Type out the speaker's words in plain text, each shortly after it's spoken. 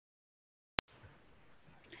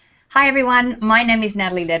Hi everyone, my name is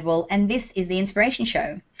Natalie Ledwell and this is The Inspiration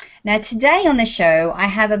Show. Now today on the show I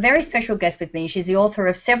have a very special guest with me. She's the author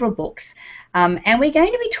of several books and we're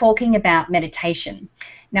going to be talking about meditation.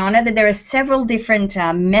 Now I know that there are several different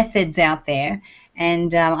methods out there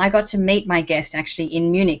and I got to meet my guest actually in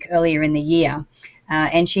Munich earlier in the year.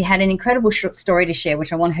 And she had an incredible short story to share,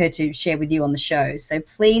 which I want her to share with you on the show. So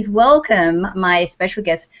please welcome my special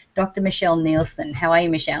guest, Dr. Michelle Nielsen. How are you,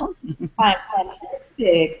 Michelle? Hi,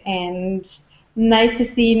 fantastic, and nice to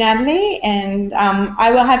see you, Natalie. And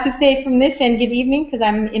I will have to say from this end, good evening, because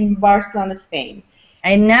I'm in Barcelona, Spain.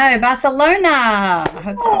 I know, Barcelona.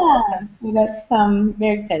 That's awesome. That's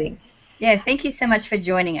very exciting. Yeah, thank you so much for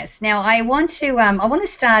joining us. Now, I want to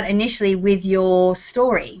start initially with your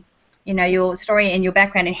story. You know, your story and your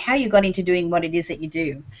background and how you got into doing what it is that you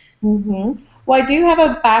do. Mm-hmm. Well, I do have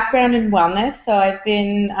a background in wellness, so I've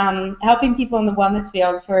been helping people in the wellness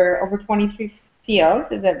field for over 23 fields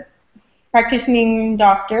as a practicing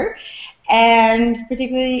doctor, and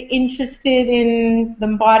particularly interested in the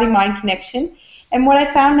body-mind connection. And what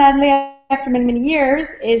I found, Natalie, after many, many years,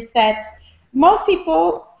 is that most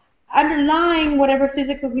people, underlying whatever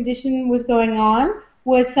physical condition was going on,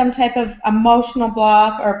 was some type of emotional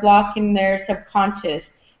block or block in their subconscious,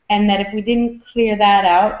 and that if we didn't clear that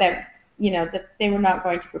out, that that they were not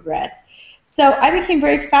going to progress. So I became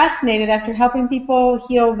very fascinated after helping people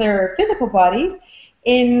heal their physical bodies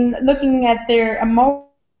in looking at their emotional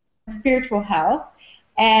and spiritual health.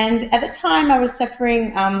 And at the time, I was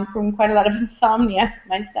suffering from quite a lot of insomnia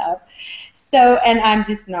myself. So, and I'm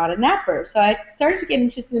just not a napper. So I started to get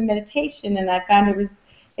interested in meditation, and I found it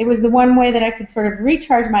was the one way that I could sort of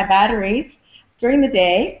recharge my batteries during the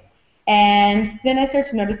day. And then I started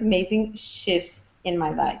to notice amazing shifts in my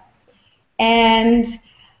life. And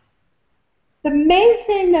the main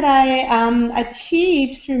thing that I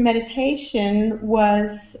achieved through meditation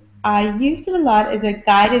was I used it a lot as a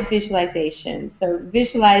guided visualization. So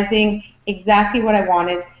visualizing exactly what I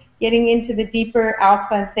wanted, getting into the deeper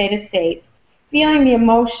alpha and theta states, feeling the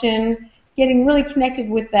emotion, getting really connected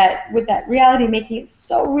with that reality, making it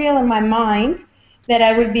so real in my mind that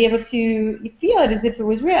I would be able to feel it as if it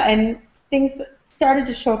was real, and things started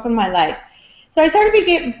to show up in my life. So I started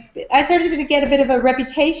to get a bit of a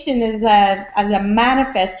reputation as a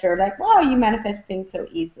manifester, like, wow, you manifest things so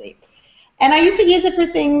easily. And I used to use it for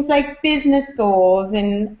things like business goals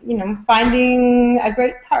and finding a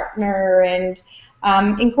great partner and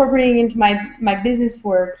incorporating into my business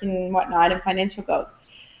work and whatnot and financial goals.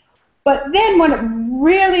 But then when it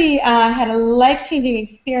really had a life-changing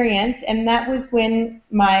experience, and that was when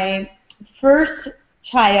my first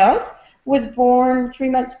child was born 3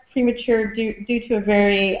 months premature due to a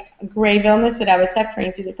very grave illness that I was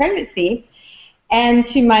suffering through the pregnancy. And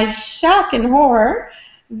to my shock and horror,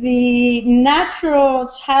 the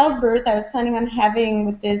natural childbirth I was planning on having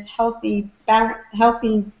with this healthy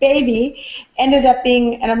baby ended up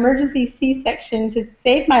being an emergency C-section to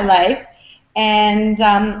save my life. And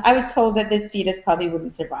I was told that this fetus probably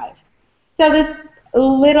wouldn't survive. So this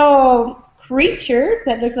little creature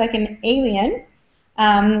that looked like an alien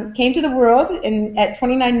came to the world at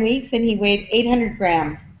 29 weeks, and he weighed 800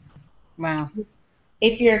 grams. Wow.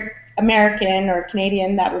 If you're American or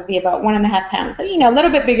Canadian, that would be about 1.5 pounds. So, a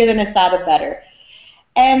little bit bigger than a side of butter.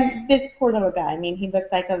 And this poor little guy, he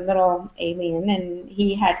looked like a little alien, and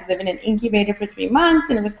he had to live in an incubator for 3 months,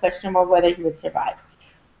 and it was questionable whether he would survive.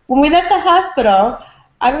 When we left the hospital,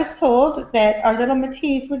 I was told that our little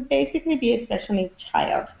Matisse would basically be a special needs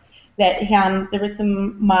child, that there was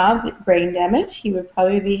some mild brain damage. He would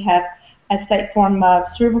probably have a slight form of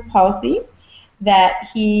cerebral palsy, that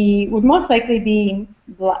he would most likely be,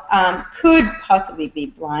 could possibly be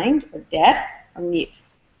blind or deaf or mute.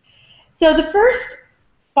 So the first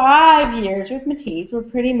 5 years with Matisse were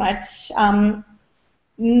pretty much,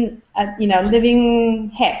 living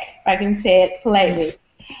heck, if I can say it politely.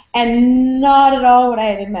 And not at all what I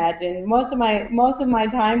had imagined. Most of my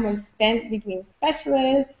time was spent between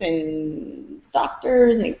specialists and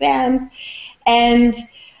doctors and exams. And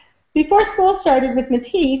before school started with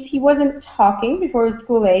Matisse, he wasn't talking before his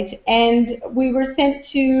school age, and we were sent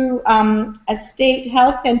to a state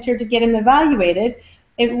health center to get him evaluated,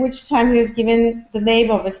 at which time he was given the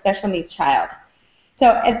label of a special needs child. So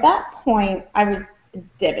at that point, I was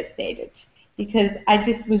devastated because I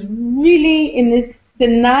just was really in this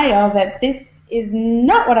denial that this is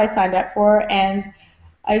not what I signed up for, and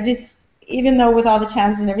I just, even though with all the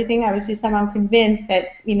challenges and everything, I was just somehow convinced that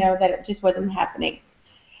that it just wasn't happening.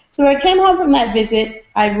 So when I came home from that visit,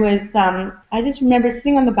 I just remember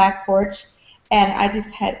sitting on the back porch, and I just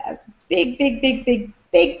had a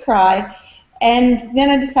big cry, and then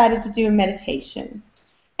I decided to do a meditation.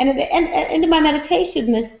 And at the end of my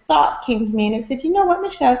meditation, this thought came to me, and it said, you know what,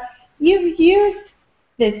 Michelle, you've used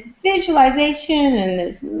this visualization and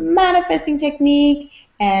this manifesting technique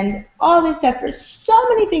and all this stuff for so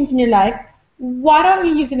many things in your life. Why don't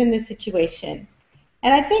you use it in this situation?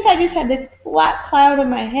 And I think I just had this black cloud in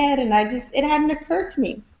my head, and it hadn't occurred to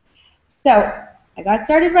me. So I got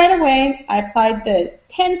started right away. I applied the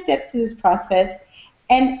 10 steps to this process,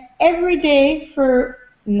 and every day for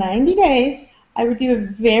 90 days, I would do a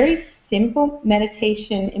very simple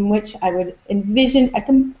meditation in which I would envision a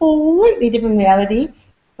completely different reality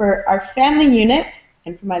for our family unit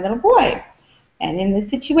and for my little boy. And in this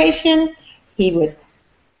situation, he was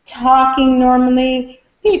talking normally.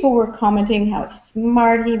 People were commenting how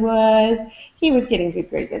smart he was. He was getting good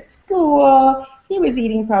grades at school. He was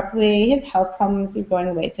eating properly. His health problems were going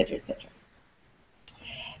away, etc., etc.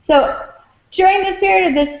 So during this period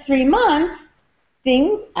of this 3 months,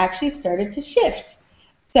 things actually started to shift.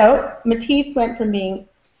 So Matisse went from being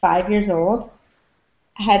 5 years old,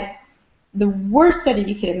 had the worst study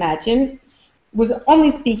you could imagine, was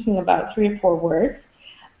only speaking about 3 or 4 words.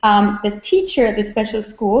 The teacher at the special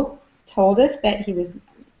school told us that he was,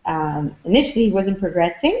 initially he wasn't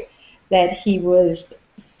progressing, that he was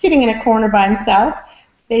sitting in a corner by himself,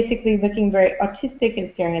 basically looking very autistic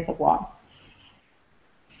and staring at the wall.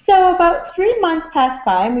 So about 3 months passed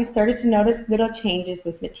by, and we started to notice little changes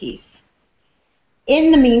with Matisse.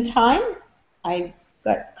 In the meantime, I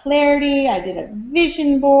got clarity. I did a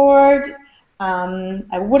vision board.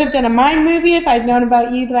 I would have done a mind movie if I'd known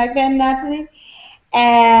about you back then, Natalie.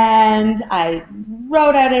 And I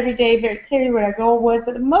wrote out every day very clearly what our goal was.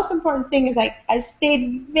 But the most important thing is I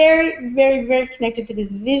stayed very, very, very connected to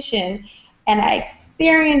this vision, and I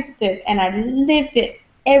experienced it, and I lived it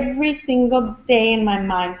every single day in my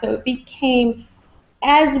mind. So it became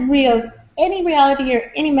as real as any reality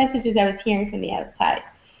or any messages I was hearing from the outside.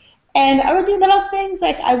 And I would do little things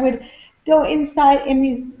like I would go inside in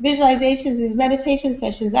these visualizations, these meditation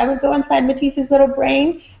sessions. I would go inside Matisse's little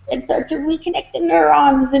brain and start to reconnect the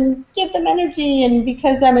neurons and give them energy. And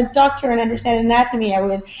because I'm a doctor and understand anatomy, I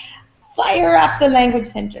would fire up the language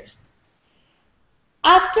centers.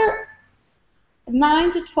 After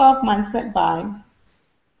 9 to 12 months went by,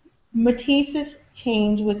 Matisse's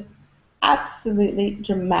change was absolutely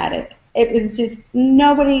dramatic. It was just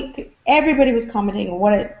everybody was commenting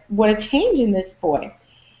what a change in this boy.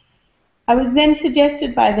 I was then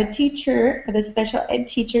suggested by the teacher, the special ed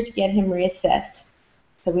teacher, to get him reassessed.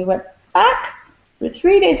 So we went back for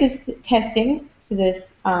 3 days of testing to this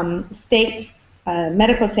state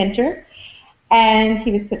medical center, and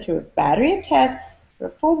he was put through a battery of tests for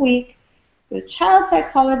a full week with a child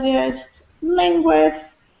psychologist, linguists,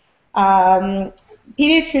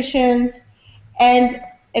 pediatricians, and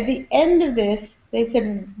at the end of this, they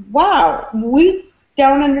said, wow, we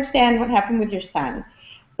don't understand what happened with your son,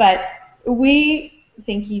 but we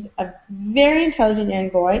think he's a very intelligent young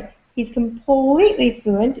boy. He's completely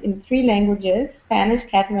fluent in 3 languages, Spanish,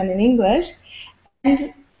 Catalan, and English,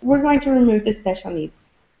 and we're going to remove the special needs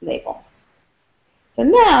label. So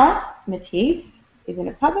now, Matisse is in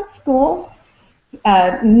a public school,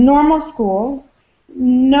 normal school,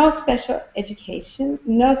 no special education,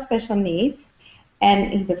 no special needs,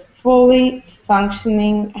 and he's a fully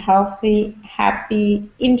functioning, healthy, happy,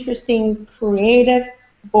 interesting, creative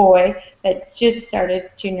boy that just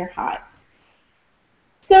started junior high.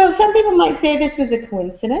 So some people might say this was a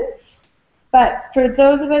coincidence, but for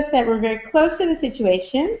those of us that were very close to the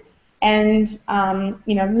situation and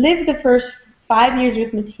lived the first 5 years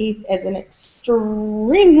with Matisse as an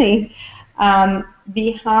extremely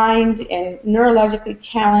behind and neurologically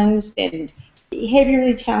challenged and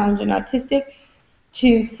behaviorally challenged and autistic,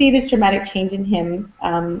 to see this dramatic change in him,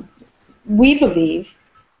 we believe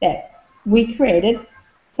that we created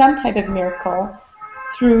some type of miracle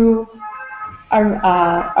through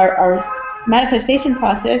our manifestation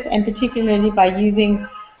process, and particularly by using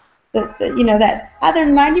that other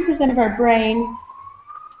 90% of our brain,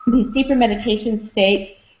 these deeper meditation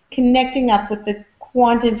states, connecting up with the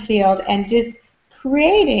quantum field and just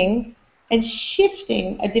creating and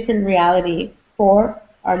shifting a different reality for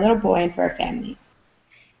our little boy and for our family.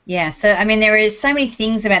 Yeah, so I mean, there is so many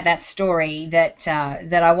things about that story that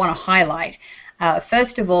that I want to highlight.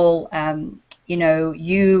 First of all,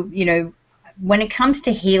 when it comes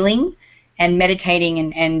to healing and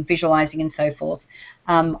meditating and visualizing and so forth,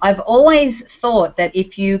 I've always thought that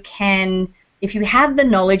if you have the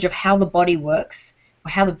knowledge of how the body works, or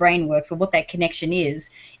how the brain works, or what that connection is,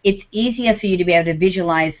 it's easier for you to be able to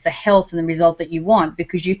visualize the health and the result that you want,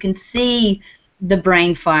 because you can see the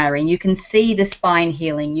brain firing, you can see the spine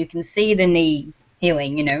healing, you can see the knee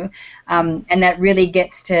healing, you know, and that really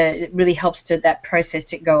really helps to that process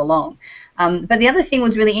to go along. But the other thing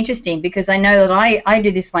was really interesting because I know that I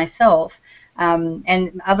do this myself,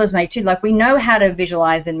 and others may too. Like we know how to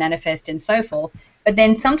visualize and manifest and so forth, but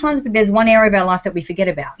then sometimes there's one area of our life that we forget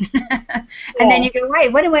about, and then you go,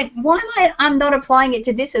 wait, why am I'm not applying it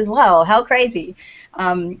to this as well? How crazy!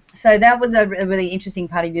 So that was a really interesting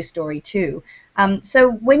part of your story too.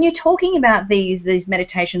 So when you're talking about these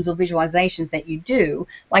meditations or visualizations that you do,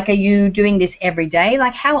 like are you doing this every day?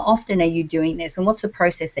 Like how often are you doing this, and what's the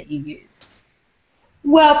process that you use?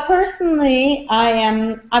 Well, personally,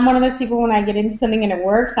 I'm one of those people when I get into something and it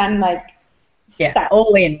works, I'm like stuck.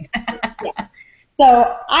 All in. Yeah.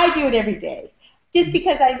 So I do it every day, just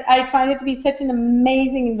because I find it to be such an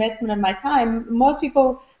amazing investment of my time. Most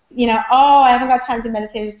people, you know, oh, I haven't got time to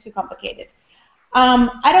meditate, it's too complicated.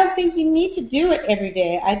 I don't think you need to do it every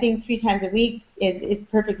day. I think 3 times a week is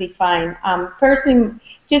perfectly fine. Personally,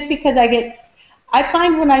 just because I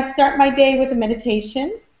find when I start my day with a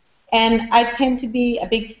meditation, and I tend to be a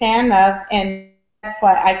big fan of, and that's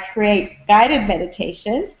why I create guided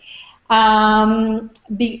meditations, of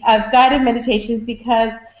guided meditations,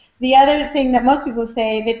 because the other thing that most people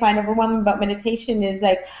say they find overwhelming about meditation is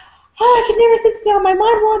like, oh, I can never sit still, my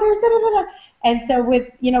mind wanders, da, da, da, da. And so with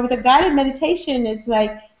a guided meditation, it's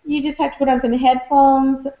like you just have to put on some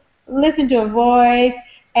headphones, listen to a voice,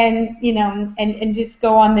 and and just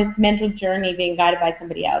go on this mental journey being guided by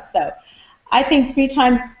somebody else. So I think 3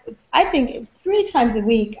 times a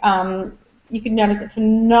week, you can notice a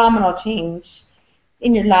phenomenal change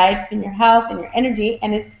in your life, in your health, in your energy,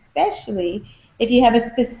 and especially if you have a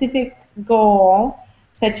specific goal,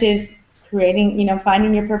 such as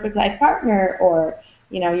finding your perfect life partner, or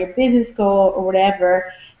your business goal, or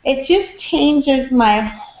whatever. It just changes my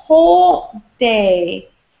whole day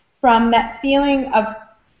from that feeling of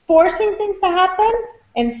forcing things to happen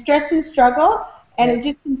and stress and struggle, and it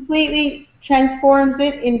just completely transforms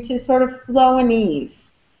it into sort of flow and ease,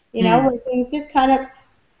 where things just kind of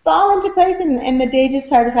fall into place, and the day just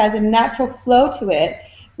sort of has a natural flow to it,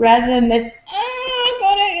 rather than this,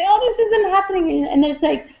 this isn't happening, and it's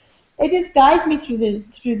like, it just guides me through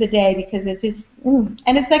the day, because it just,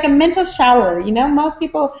 and it's like a mental shower, most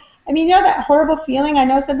people, that horrible feeling, I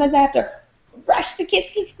know sometimes I have to rush the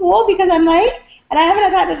kids to school because I'm late, and I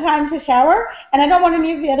haven't had time to shower, and I don't want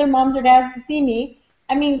any of the other moms or dads to see me.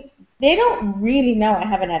 They don't really know I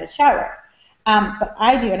haven't had a shower, but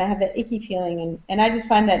I do, and I have that icky feeling, and I just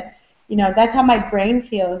find that, that's how my brain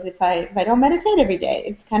feels if I don't meditate every day.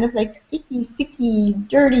 It's kind of like icky, sticky,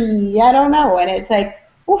 dirty, I don't know, and it's like,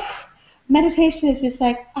 oof, meditation is just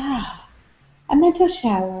like, a mental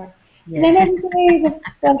shower. Yeah. And then every day is a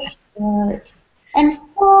fresh start, and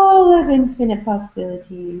full of infinite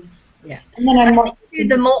possibilities. Yeah. And then I think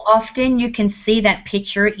the more often you can see that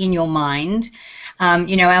picture in your mind,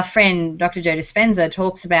 our friend Dr. Joe Dispenza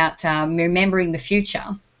talks about remembering the future.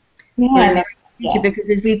 Yeah.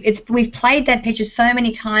 Because we've played that picture so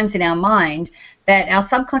many times in our mind that our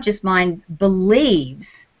subconscious mind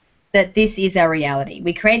believes that this is our reality.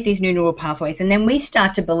 We create these new neural pathways, and then we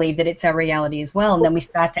start to believe that it's our reality as well, and then we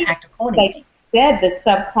start to act accordingly. Like you said, the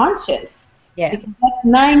subconscious. Yeah. Because that's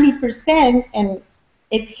 90%, and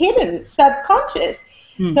it's hidden, subconscious.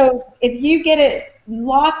 So if you get it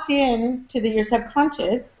locked in to your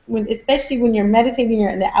subconscious, especially when you're meditating, you're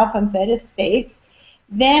in the alpha and theta states,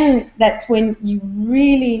 then that's when you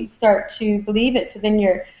really start to believe it. So then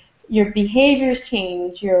your behaviors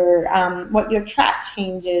change, your what you attract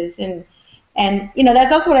changes, and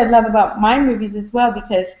that's also what I love about my movies as well,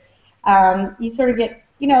 because you sort of get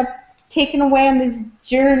taken away on this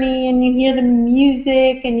journey, and you hear the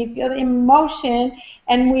music and you feel the emotion,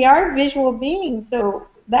 and we are visual beings, so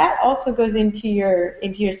that also goes into your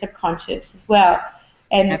subconscious as well,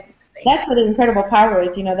 and absolutely. That's where the incredible power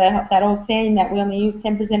is. That old saying that we only use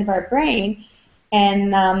 10% of our brain.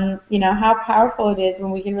 And how powerful it is when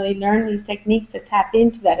we can really learn these techniques to tap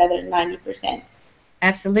into that other 90%.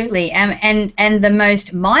 Absolutely, and the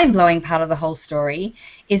most mind-blowing part of the whole story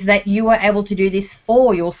is that you were able to do this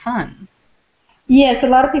for your son. Yes, a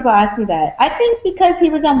lot of people ask me that. I think because he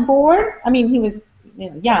was on board. He was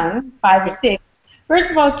young, 5 or 6. First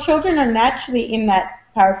of all, children are naturally in that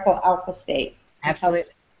powerful alpha state.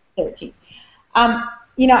 Absolutely. 13.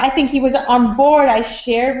 I think he was on board. I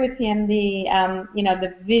shared with him the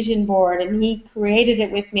vision board, and he created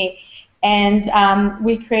it with me, and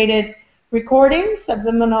we created recordings,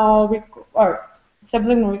 subliminal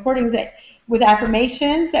recordings with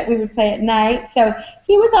affirmations that we would play at night. So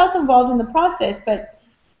he was also involved in the process. But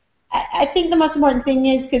I think the most important thing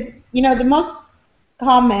is, because the most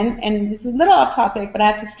common, and this is a little off topic, but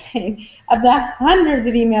I have to say, of the hundreds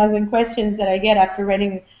of emails and questions that I get after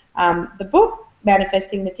reading the book,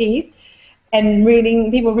 Manifesting the Teas, and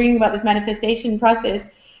people reading about this manifestation process,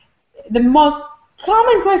 the most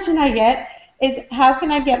common question I get is, how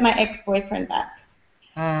can I get my ex-boyfriend back?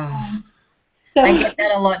 Oh, So, I get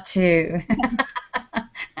that a lot too.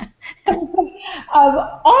 of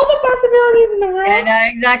all the possibilities in the world. Yeah, no,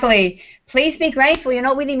 exactly. Please be grateful you're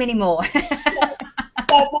not with him anymore.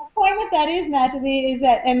 But my point with that is, Natalie, is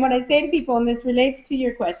that, and what I say to people, and this relates to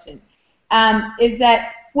your question, is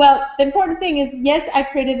that, well, the important thing is, yes, I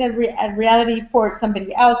created a reality for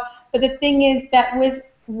somebody else, but the thing is, that was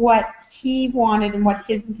what he wanted and what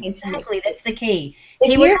his intention was. Exactly, that's the key.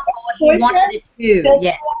 If He was your what he wanted it to. doesn't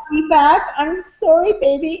Yeah. want me back, I'm sorry,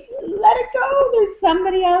 baby. Let it go. There's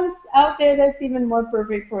somebody else out there that's even more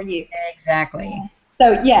perfect for you. Exactly.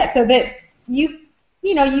 So yeah, so that you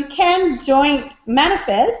can joint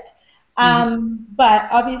manifest, but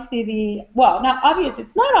obviously not obvious.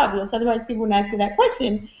 It's not obvious. Otherwise, people wouldn't ask you that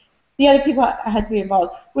question. The other people has to be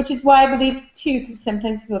involved, which is why I believe too. Because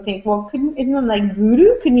sometimes people think, well, isn't it like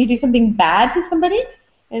voodoo? Couldn't you do something bad to somebody?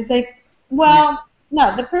 And it's like, well,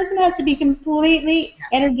 no. The person has to be completely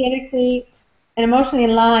energetically and emotionally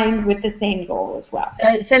aligned with the same goal as well.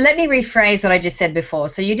 So let me rephrase what I just said before.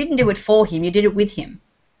 So you didn't do it for him, you did it with him.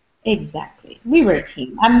 Exactly. We were a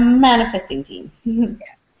team. A manifesting team. Yeah.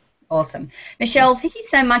 Awesome. Michelle, thank you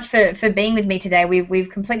so much for being with me today. We've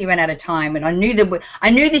completely run out of time, and I knew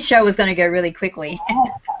this show was going to go really quickly.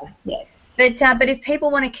 Yes. But if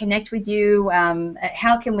people want to connect with you,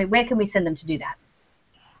 where can we send them to do that?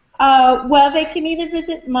 Well, they can either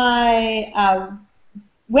visit my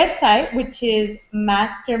website, which is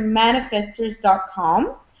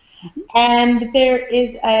mastermanifestors.com, and there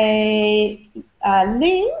is a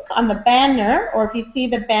link on the banner, or if you see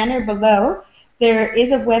the banner below, there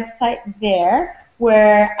is a website there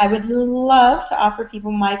where I would love to offer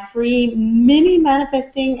people my free mini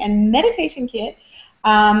manifesting and meditation kit,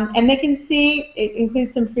 and they can see it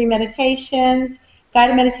includes some free meditations,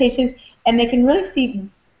 guided meditations, and they can really see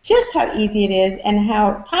just how easy it is and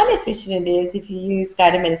how time efficient it is if you use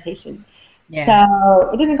guided meditation. Yeah. So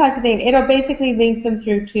it doesn't cost a thing. It'll basically link them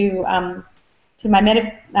through to my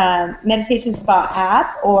meditation spa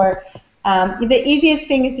app, or the easiest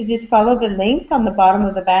thing is to just follow the link on the bottom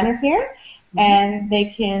of the banner here, and they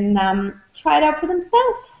can try it out for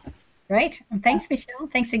themselves. Great. Thanks, Michelle.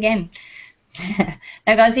 Thanks again.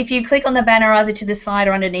 Now, guys, if you click on the banner either to the side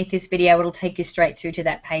or underneath this video, it'll take you straight through to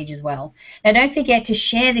that page as well. Now, don't forget to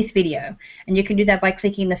share this video, and you can do that by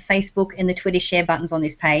clicking the Facebook and the Twitter share buttons on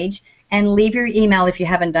this page, and leave your email if you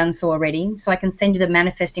haven't done so already, so I can send you the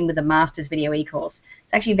Manifesting with the Masters video e-course.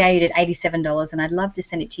 It's actually valued at $87, and I'd love to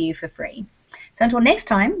send it to you for free. So until next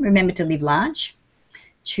time, remember to live large,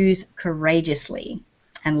 choose courageously,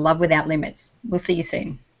 and love without limits. We'll see you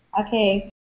soon. Okay.